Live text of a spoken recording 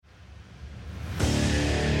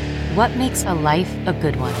What makes a life a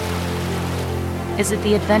good one? Is it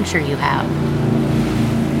the adventure you have?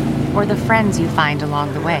 Or the friends you find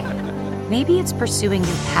along the way? Maybe it's pursuing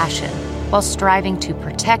your passion while striving to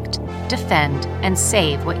protect, defend, and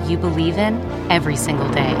save what you believe in every single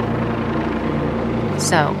day.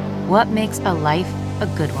 So, what makes a life a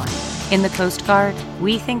good one? In the Coast Guard,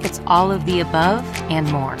 we think it's all of the above and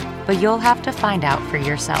more, but you'll have to find out for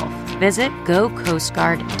yourself. Visit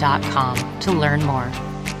gocoastguard.com to learn more.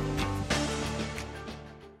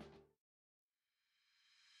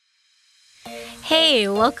 Hey,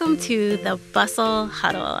 welcome to the Bustle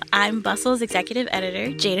Huddle. I'm Bustle's executive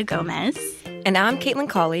editor, Jada Gomez. And I'm Caitlin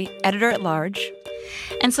Cawley, editor-at-large.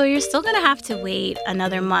 And so you're still going to have to wait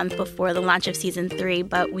another month before the launch of Season 3,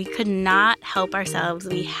 but we could not help ourselves.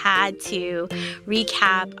 We had to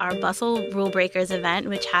recap our Bustle Rule Breakers event,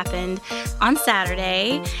 which happened on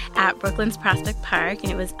Saturday at Brooklyn's Prospect Park,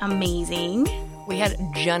 and it was amazing. We had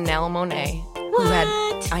Janelle Monáe, What? who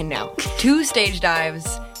had, I know, 2 stage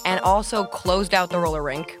dives and also closed out the roller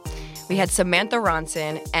rink. We had Samantha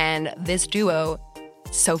Ronson and this duo,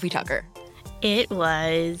 Sophie Tucker. It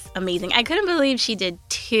was amazing. I couldn't believe she did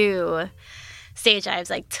 2 stage dives,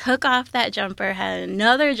 like took off that jumper, had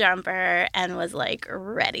another jumper, and was like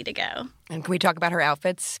ready to go. And can we talk about her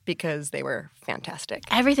outfits? Because they were fantastic.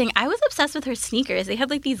 Everything. I was obsessed with her sneakers. They had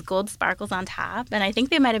like these gold sparkles on top, and I think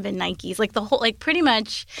they might have been Nikes. Like the whole, like pretty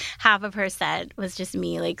much half of her set was just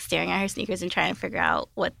me like staring at her sneakers and trying to figure out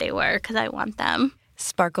what they were because I want them.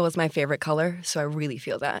 Sparkle is my favorite color, so I really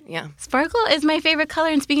feel that, yeah. Sparkle is my favorite color,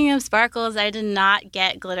 and speaking of sparkles, I did not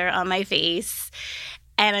get glitter on my face.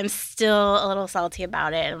 And I'm still a little salty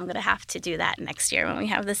about it. I'm going to have to do that next year when we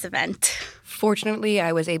have this event. Fortunately,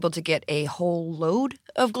 I was able to get a whole load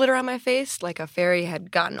of glitter on my face, like a fairy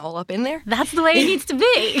had gotten all up in there. That's the way it needs to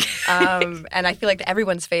be. And I feel like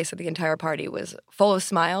everyone's face at the entire party was full of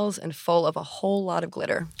smiles and full of a whole lot of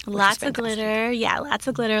glitter. Lots of glitter. Yeah, lots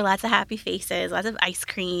of glitter, lots of happy faces, lots of ice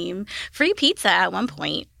cream. Free pizza at one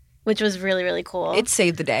point, which was really, really cool. It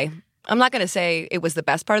saved the day. I'm not going to say it was the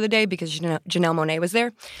best part of the day because Janelle Monáe was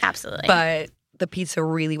there. Absolutely. But the pizza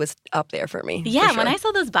really was up there for me. Yeah, for sure. When I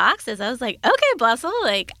saw those boxes, I was like, okay, Bustle.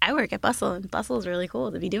 Like, I work at Bustle, and Bustle is really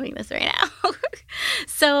cool to be doing this right now.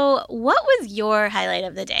 So what was your highlight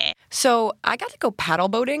of the day? So I got to go paddle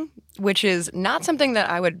boating, which is not something that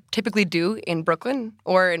I would typically do in Brooklyn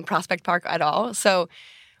or in Prospect Park at all. So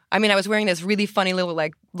I mean, I was wearing this really funny little,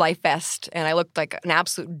 like, life vest, and I looked like an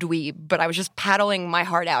absolute dweeb, but I was just paddling my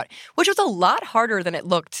heart out, which was a lot harder than it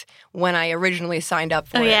looked when I originally signed up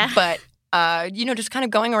for it. Yeah. But, just kind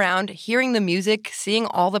of going around, hearing the music, seeing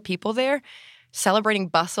all the people there, celebrating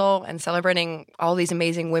Bustle and celebrating all these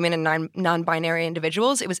amazing women and non-binary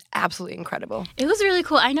individuals, it was absolutely incredible. It was really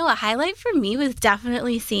cool. I know a highlight for me was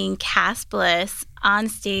definitely seeing Cass Bliss on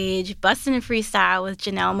stage, busting a freestyle with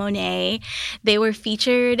Janelle Monáe. They were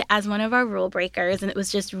featured as one of our rule breakers, and it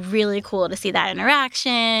was just really cool to see that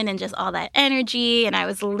interaction and just all that energy. And I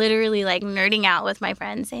was literally like nerding out with my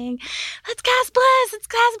friends saying, "Let's Cass Bliss! It's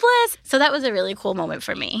Cass Bliss!" So that was a really cool moment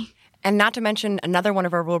for me. And not to mention, another one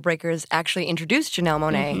of our rule breakers actually introduced Janelle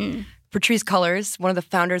Monáe. Mm-hmm. Patrice Cullors, one of the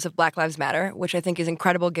founders of Black Lives Matter, which I think is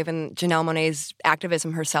incredible given Janelle Monáe's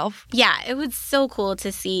activism herself. Yeah, it was so cool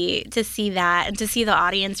to see that and to see the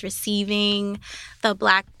audience receiving the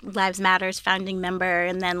Black Lives Matter's founding member,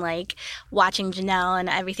 and then like watching Janelle and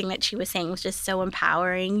everything that she was saying was just so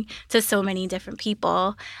empowering to so many different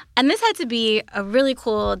people. And this had to be a really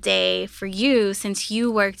cool day for you since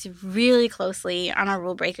you worked really closely on our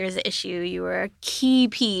Rule Breakers issue. You were a key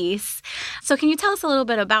piece. So can you tell us a little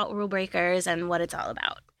bit about Rule Breakers and what it's all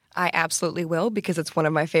about? I absolutely will, because it's one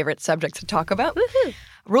of my favorite subjects to talk about. Woohoo!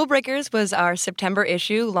 Rule Breakers was our September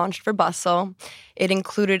issue launched for Bustle. It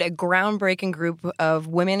included a groundbreaking group of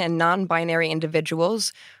women and non-binary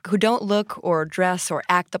individuals who don't look or dress or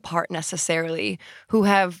act the part necessarily, who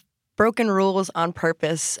have broken rules on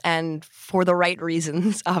purpose and for the right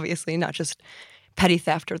reasons, obviously, not just petty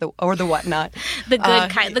theft or the whatnot. The good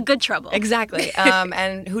kind, the good trouble. Exactly.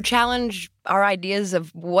 And who challenge our ideas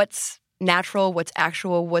of what's natural, what's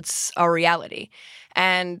actual, what's our reality.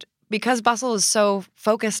 And because Bustle is so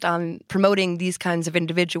focused on promoting these kinds of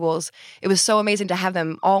individuals, it was so amazing to have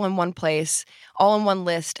them all in one place, all in one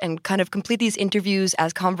list, and kind of complete these interviews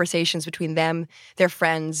as conversations between them, their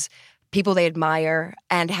friends, people they admire,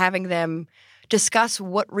 and having them discuss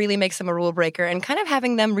what really makes them a rule breaker and kind of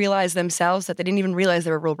having them realize themselves that they didn't even realize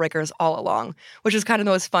they were rule breakers all along, which is kind of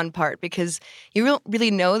the most fun part because you don't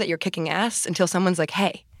really know that you're kicking ass until someone's like,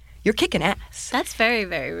 hey, you're kicking ass. That's very,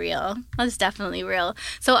 very real. That's definitely real.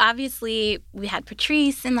 So obviously we had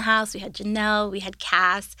Patrice in the house, we had Janelle, we had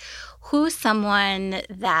Cass. Who's someone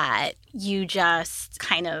that you just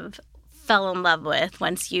kind of fell in love with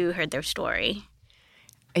once you heard their story?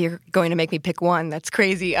 You're going to make me pick one. That's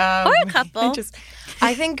crazy. Or a couple.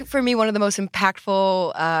 I think for me, one of the most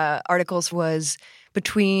impactful articles was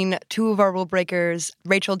between two of our rule breakers,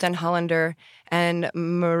 Rachel Den Hollander and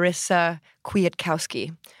Marissa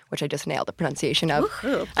Kwiatkowski, which I just nailed the pronunciation of.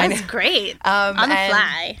 Ooh, that's great. On the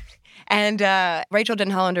fly. And Rachel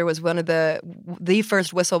Den Hollander was one of the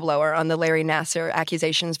first whistleblower on the Larry Nassar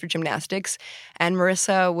accusations for gymnastics. And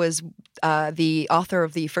Marissa was the author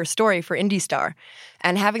of the first story for IndyStar.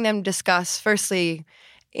 And having them discuss, firstly,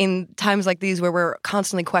 in times like these where we're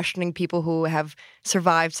constantly questioning people who have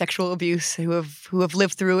survived sexual abuse, who have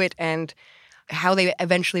lived through it, and how they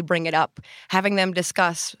eventually bring it up, having them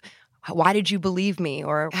discuss, why did you believe me?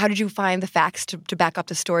 Or how did you find the facts to back up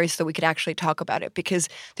the story so that we could actually talk about it? Because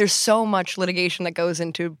there's so much litigation that goes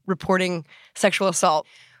into reporting sexual assault.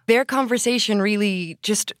 Their conversation really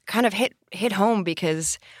just kind of hit home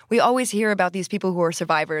because we always hear about these people who are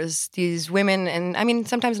survivors, these women, and I mean,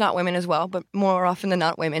 sometimes not women as well, but more often than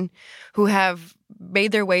not women, who have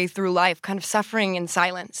made their way through life kind of suffering in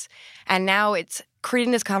silence. And now it's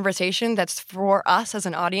creating this conversation that's for us as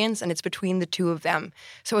an audience, and it's between the two of them.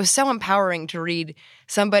 So it was so empowering to read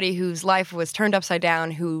somebody whose life was turned upside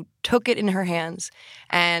down, who took it in her hands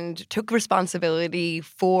and took responsibility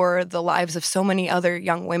for the lives of so many other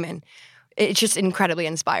young women. It's just incredibly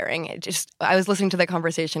inspiring. I was listening to that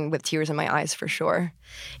conversation with tears in my eyes for sure.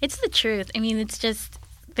 It's the truth. I mean, it's just,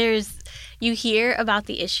 you hear about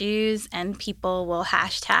the issues and people will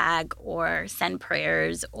hashtag or send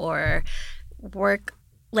prayers or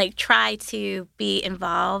try to be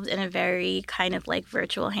involved in a very kind of like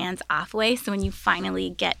virtual hands-off way. So when you finally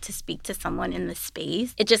get to speak to someone in the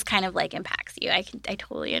space, it just kind of like impacts you. I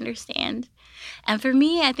totally understand. And for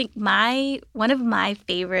me, I think one of my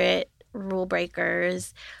favorite rule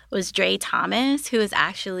breakers was Dre Thomas, who is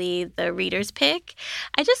actually the reader's pick.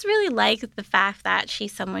 I just really like the fact that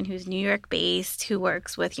she's someone who's New York based, who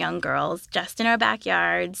works with young girls just in our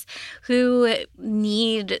backyards, who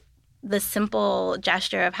need the simple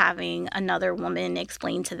gesture of having another woman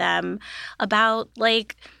explain to them about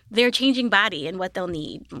like their changing body and what they'll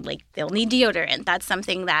need. Like they'll need deodorant. That's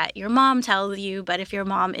something that your mom tells you, but if your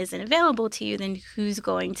mom isn't available to you, then who's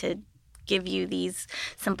going to give you these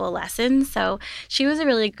simple lessons? So she was a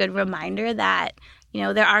really good reminder that, you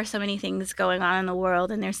know, there are so many things going on in the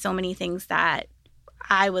world and there's so many things that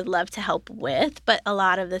I would love to help with, but a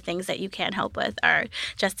lot of the things that you can help with are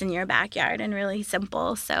just in your backyard and really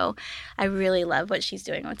simple. So I really love what she's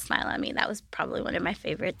doing with Smile on Me. That was probably one of my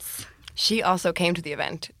favorites. She also came to the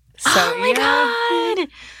event. So, oh my God!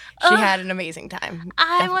 She had an amazing time.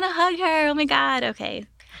 I want to hug her. Oh my God. Okay.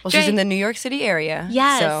 Well, Dre, she's in the New York City area.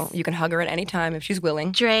 Yes. So you can hug her at any time if she's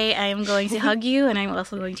willing. Dre, I am going to hug you, and I'm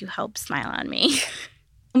also going to help Smile on Me.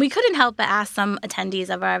 We couldn't help but ask some attendees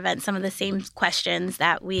of our event some of the same questions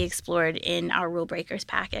that we explored in our Rule Breakers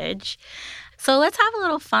package. So let's have a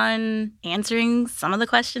little fun answering some of the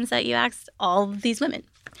questions that you asked all of these women.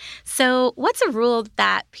 So what's a rule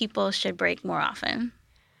that people should break more often?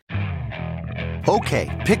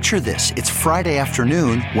 Okay, picture this. It's Friday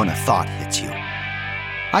afternoon when a thought hits you.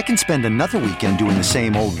 I can spend another weekend doing the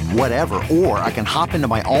same old whatever, or I can hop into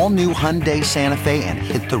my all-new Hyundai Santa Fe and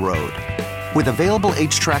hit the road. With available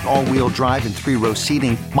H-Track all-wheel drive and 3-row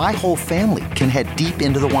seating, my whole family can head deep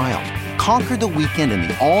into the wild. Conquer the weekend in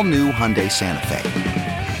the all-new Hyundai Santa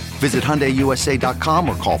Fe. Visit HyundaiUSA.com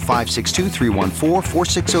or call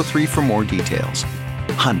 562-314-4603 for more details.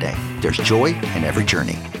 Hyundai, there's joy in every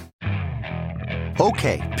journey.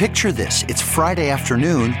 Okay, picture this. It's Friday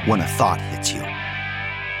afternoon when a thought hits you.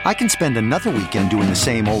 I can spend another weekend doing the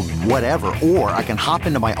same old whatever, or I can hop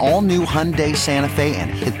into my all-new Hyundai Santa Fe and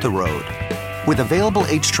hit the road. With available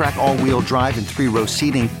H-Track all-wheel drive and 3-row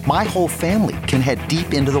seating, my whole family can head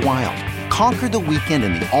deep into the wild. Conquer the weekend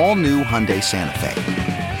in the all-new Hyundai Santa Fe.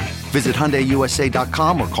 Visit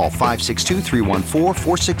HyundaiUSA.com or call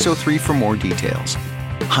 562-314-4603 for more details.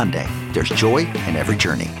 Hyundai, there's joy in every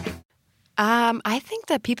journey. I think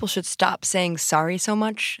that people should stop saying sorry so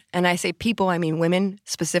much. And I say people, I mean women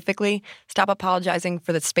specifically. Stop apologizing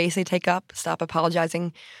for the space they take up. Stop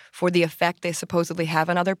apologizing for the effect they supposedly have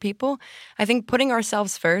on other people. I think putting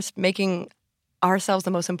ourselves first, making ourselves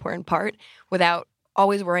the most important part without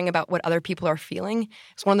always worrying about what other people are feeling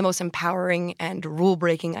is one of the most empowering and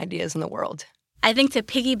rule-breaking ideas in the world. I think to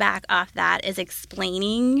piggyback off that is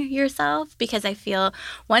explaining yourself, because I feel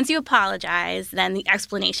once you apologize, then the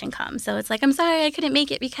explanation comes. So it's like, I'm sorry, I couldn't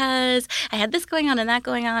make it because I had this going on and that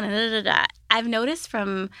going on and da-da-da-da. I've noticed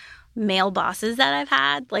from male bosses that I've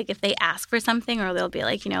had, like if they ask for something or they'll be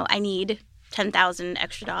like, I need $10,000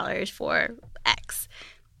 extra for X.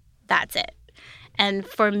 That's it. And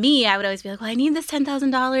for me, I would always be like, well, I need this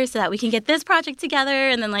 $10,000 so that we can get this project together.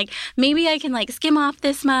 And then, like, maybe I can, like, skim off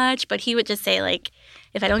this much. But he would just say, like,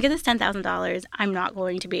 if I don't get this $10,000, I'm not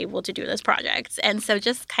going to be able to do this project. And so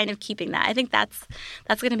just kind of keeping that. I think that's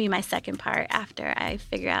going to be my second part after I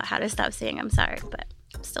figure out how to stop saying I'm sorry. But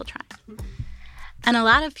I'm still trying. And a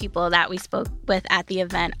lot of people that we spoke with at the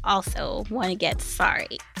event also want to get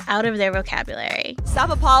sorry out of their vocabulary.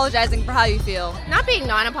 Stop apologizing for how you feel. Not being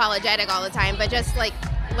non-apologetic all the time, but just like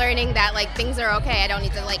learning that like things are okay. I don't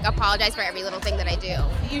need to like apologize for every little thing that I do.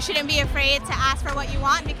 You shouldn't be afraid to ask for what you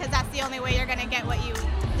want, because that's the only way you're going to get what you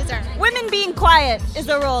deserve. Women being quiet is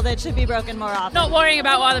a rule that should be broken more often. Not worrying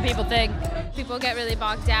about what other people think. People get really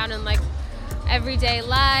bogged down in like everyday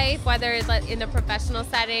life, whether it's like in a professional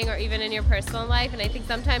setting or even in your personal life. And I think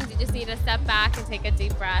sometimes you just need to step back and take a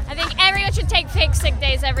deep breath. I think everyone should take fake sick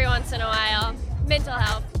days every once in a while. Mental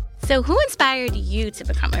health. So who inspired you to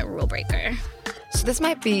become a rule breaker? So this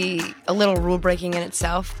might be a little rule breaking in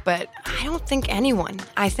itself, but I don't think anyone.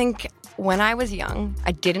 I think when I was young,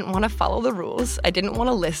 I didn't want to follow the rules. I didn't want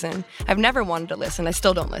to listen. I've never wanted to listen. I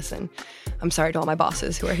still don't listen. I'm sorry to all my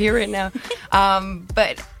bosses who are here right now.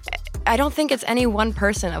 But I don't think it's any one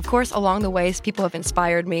person. Of course, along the way, people have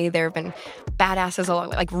inspired me. There have been badasses along,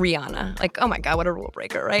 like Rihanna. Like, oh my God, what a rule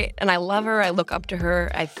breaker, right? And I love her. I look up to her.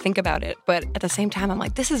 I think about it. But at the same time, I'm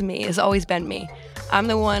like, this is me. It's always been me. I'm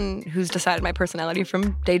the one who's decided my personality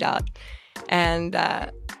from day dot. And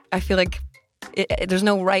I feel like there's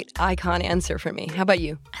no right icon answer for me. How about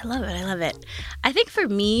you? I love it. I think for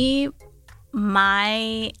me,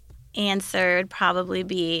 my answer would probably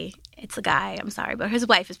be, it's a guy, I'm sorry, but his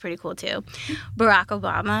wife is pretty cool too. Barack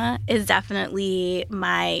Obama is definitely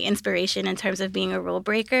my inspiration in terms of being a rule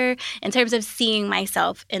breaker, in terms of seeing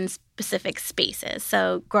myself in specific spaces.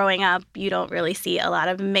 So growing up, you don't really see a lot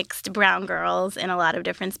of mixed brown girls in a lot of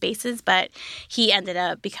different spaces, but he ended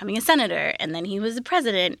up becoming a senator, and then he was the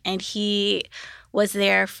president, and he was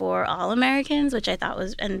there for all Americans, which I thought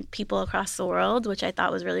was, and people across the world, which I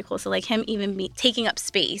thought was really cool. So like him even taking up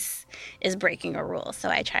space is breaking a rule. So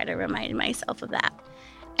I try to remind myself of that.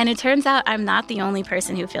 And it turns out I'm not the only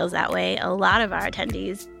person who feels that way. A lot of our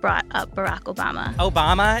attendees brought up Barack Obama.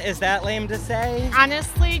 Obama? Is that lame to say?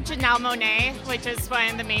 Honestly, Janelle Monáe, which is one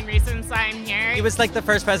of the main reasons I'm here. He was like the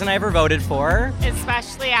first president I ever voted for.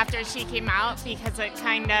 Especially after she came out, because it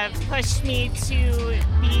kind of pushed me to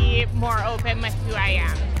be more open with who I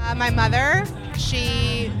am. My mother,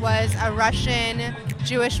 she was a Russian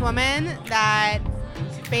Jewish woman that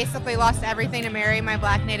basically lost everything to marry my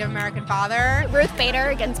Black Native American father. Ruth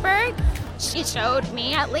Bader Ginsburg, she showed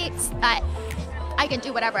me at least that I can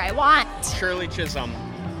do whatever I want. Shirley Chisholm,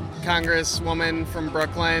 Congresswoman from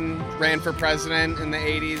Brooklyn, ran for president in the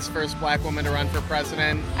 80s, first Black woman to run for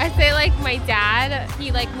president. I say like my dad,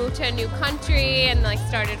 he like moved to a new country and like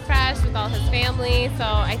started fresh with all his family. So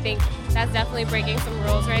I think that's definitely breaking some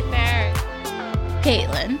rules right there.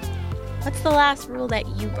 Caitlin, what's the last rule that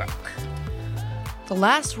you broke? The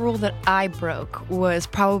last rule that I broke was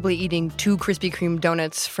probably eating 2 Krispy Kreme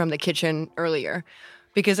donuts from the kitchen earlier.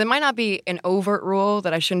 Because it might not be an overt rule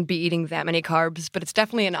that I shouldn't be eating that many carbs, but it's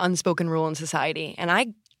definitely an unspoken rule in society. And I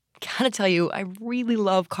gotta tell you, I really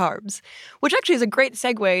love carbs, which actually is a great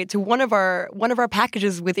segue to one of our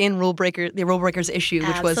packages within the Rule Breakers issue, which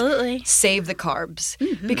Absolutely. was Save the Carbs.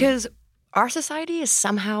 Mm-hmm. Because our society is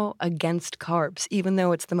somehow against carbs, even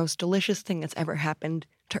though it's the most delicious thing that's ever happened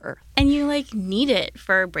to Earth. And you like need it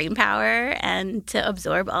for brain power and to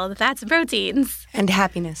absorb all the fats and proteins. And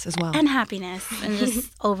happiness as well. And happiness and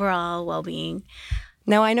just overall well-being.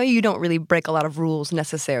 Now, I know you don't really break a lot of rules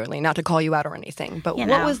necessarily, not to call you out or anything, but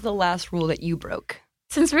what was the last rule that you broke?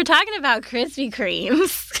 Since we're talking about Krispy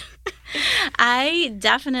Kremes, I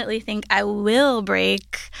definitely think I will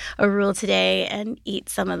break a rule today and eat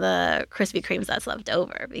some of the Krispy Kremes that's left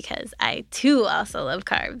over, because I too also love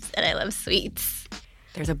carbs and I love sweets.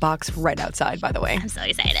 There's a box right outside, by the way. I'm so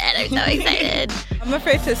excited. I'm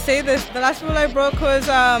afraid to say this. The last rule I broke was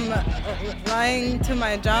lying to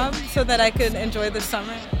my job so that I could enjoy the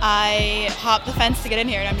summer. I hopped the fence to get in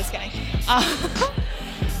here, and I'm just kidding.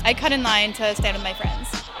 I cut in line to stand with my friends.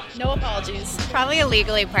 No apologies. Probably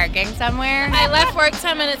illegally parking somewhere. I left work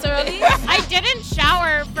 10 minutes early. I didn't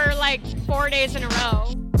shower for like 4 days in a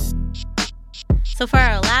row. So for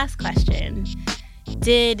our last question,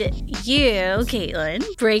 Did you, Caitlin,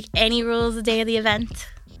 break any rules the day of the event?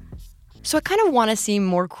 So I kind of want to seem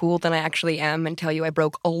more cool than I actually am and tell you I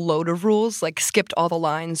broke a load of rules, like skipped all the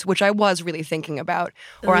lines, which I was really thinking about.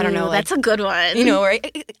 Or I don't know. That's a good one. You know, or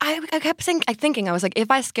I kept thinking, I was like, if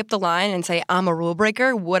I skip the line and say I'm a rule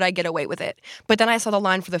breaker, would I get away with it? But then I saw the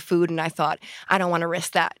line for the food and I thought, I don't want to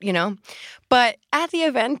risk that, you know? But at the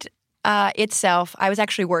event itself, I was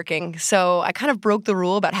actually working. So I kind of broke the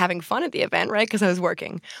rule about having fun at the event, right? Because I was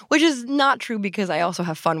working, which is not true because I also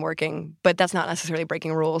have fun working, but that's not necessarily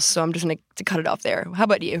breaking rules. So I'm just going to cut it off there. How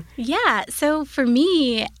about you? Yeah. So for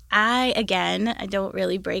me, I don't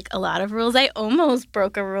really break a lot of rules. I almost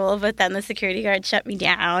broke a rule, but then the security guard shut me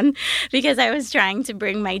down because I was trying to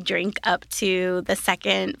bring my drink up to the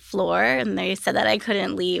second floor, and they said that I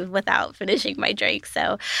couldn't leave without finishing my drink.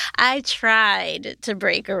 So I tried to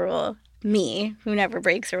break a rule. Me, who never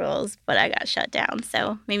breaks rules, but I got shut down.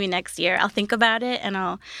 So maybe next year I'll think about it and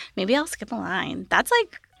I'll skip a line. That's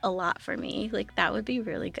like a lot for me. Like that would be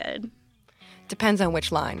really good. Depends on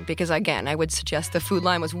which line, because again, I would suggest the food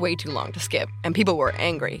line was way too long to skip, and people were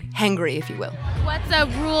angry, hangry, if you will. What's a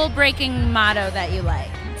rule-breaking motto that you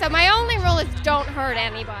like? So my only rule is don't hurt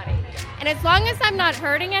anybody. And as long as I'm not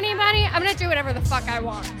hurting anybody, I'm going to do whatever the fuck I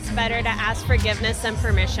want. It's better to ask forgiveness than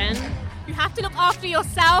permission. You have to look after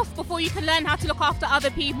yourself before you can learn how to look after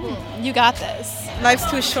other people. You got this. Life's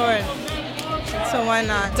too short, so why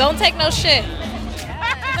not? Don't take no shit.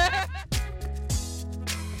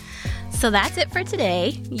 So that's it for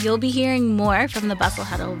today. You'll be hearing more from the Bustle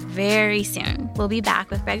Huddle very soon. We'll be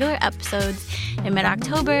back with regular episodes in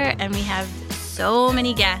mid-October, and we have so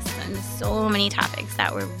many guests and so many topics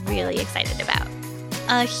that we're really excited about.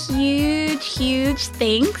 A huge, huge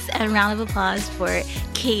thanks and round of applause for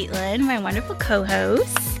Caitlin, my wonderful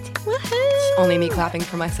co-host. Woohoo! Only me clapping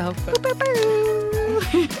for myself. But...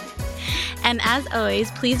 And as always,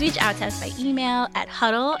 please reach out to us by email at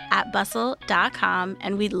huddle@bustle.com.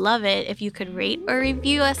 And we'd love it if you could rate or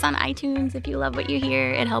review us on iTunes if you love what you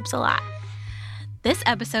hear. It helps a lot. This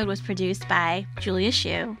episode was produced by Julia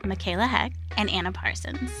Hsu, Michaela Heck, and Anna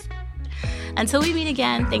Parsons. Until we meet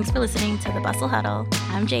again, thanks for listening to the Bustle Huddle.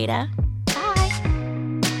 I'm Jada.